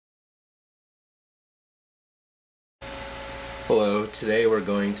Hello, today we're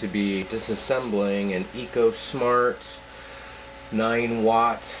going to be disassembling an Ecosmart 9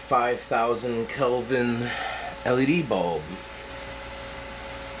 watt 5000 Kelvin LED bulb.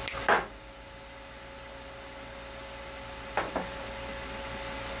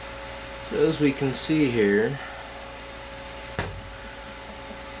 So as we can see here,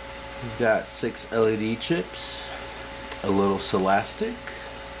 we've got 6 LED chips, a little Celastic,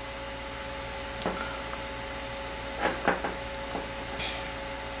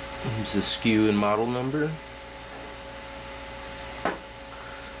 here's the SKU and model number.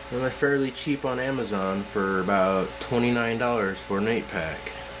 And they're fairly cheap on Amazon for about $29 for an 8-pack.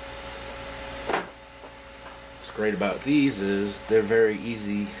 What's great about these is they're very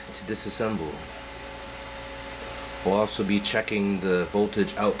easy to disassemble. We'll also be checking the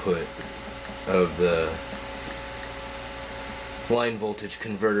voltage output of the line voltage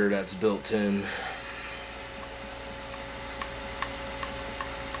converter that's built in.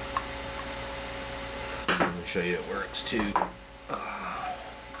 Let me show you it works too.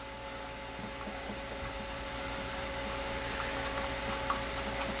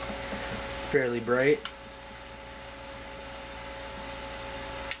 Fairly bright.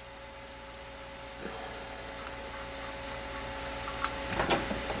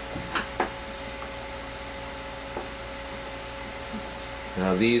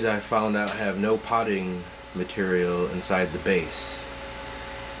 Now these I found out have no potting material inside the base.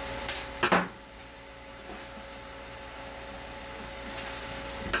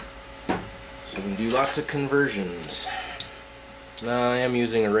 So you can do lots of conversions. Now I am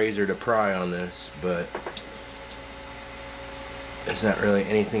using a razor to pry on this, but there's not really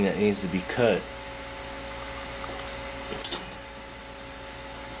anything that needs to be cut.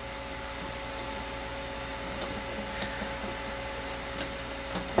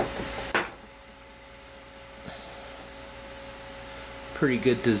 Pretty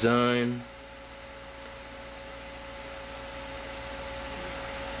good design.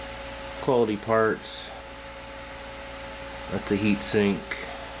 Quality parts. That's a heat sink.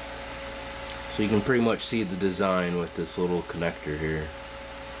 So you can pretty much see the design with this little connector here.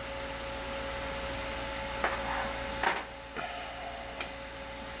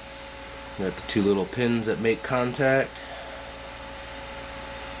 Got the 2 little pins that make contact.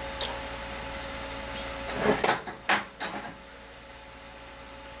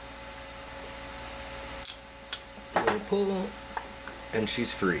 Little pull, and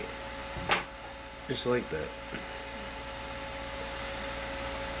she's free. Just like that.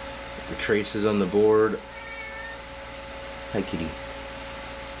 The traces on the board, hi kitty,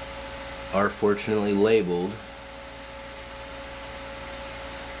 are fortunately labeled,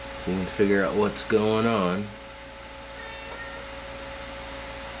 so you can figure out what's going on.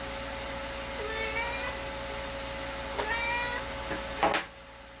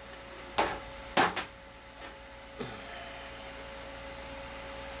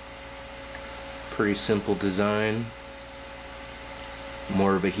 Pretty simple design.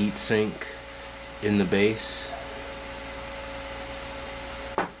 More of a heat sink in the base,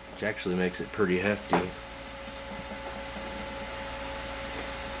 which actually makes it pretty hefty.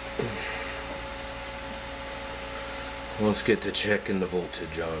 Let's get to checking the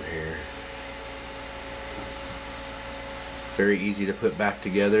voltage on here. Very easy to put back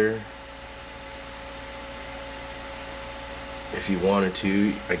together. If you wanted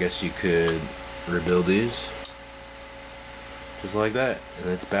to, I guess you could rebuild these. Just like that, and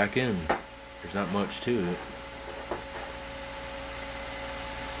it's back in. There's not much to it.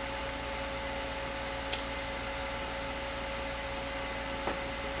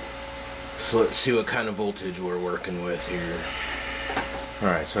 So let's see what kind of voltage we're working with here.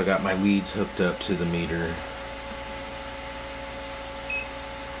 Alright, so I got my leads hooked up to the meter.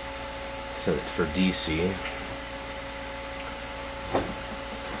 Set it for DC.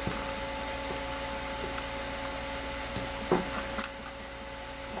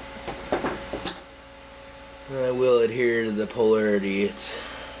 I will adhere to the polarity it's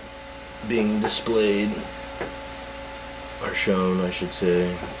being displayed, or shown I should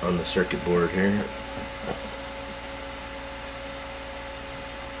say, on the circuit board here.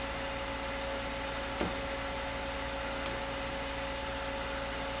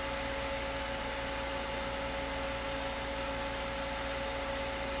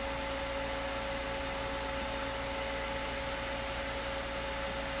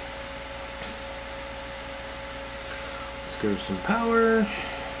 Give some power.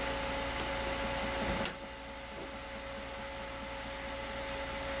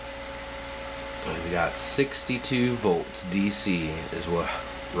 We got 62 volts DC is what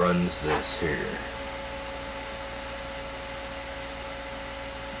runs this here.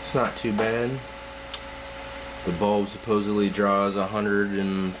 It's not too bad. The bulb supposedly draws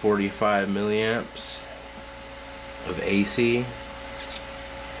 145 milliamps of AC.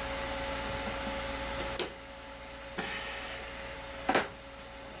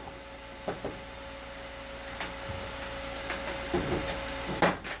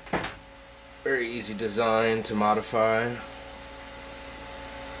 Very easy design to modify.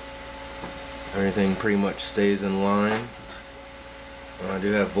 Everything pretty much stays in line. I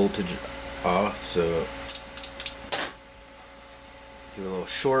do have voltage off, so do a little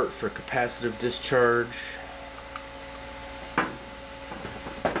short for capacitive discharge. And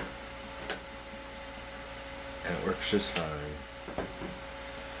it works just fine.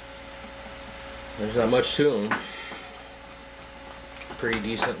 There's not much to them. Pretty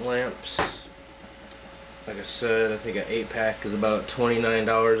decent lamps. Like I said, I think an 8-pack is about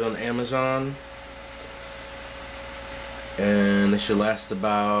 $29 on Amazon. And they should last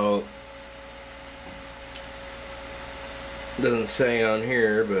about, doesn't say on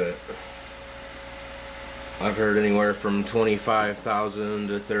here, but I've heard anywhere from 25,000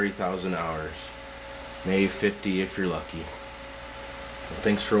 to 30,000 hours. Maybe 50 if you're lucky. Well,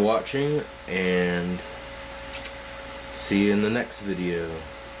 thanks for watching, and see you in the next video.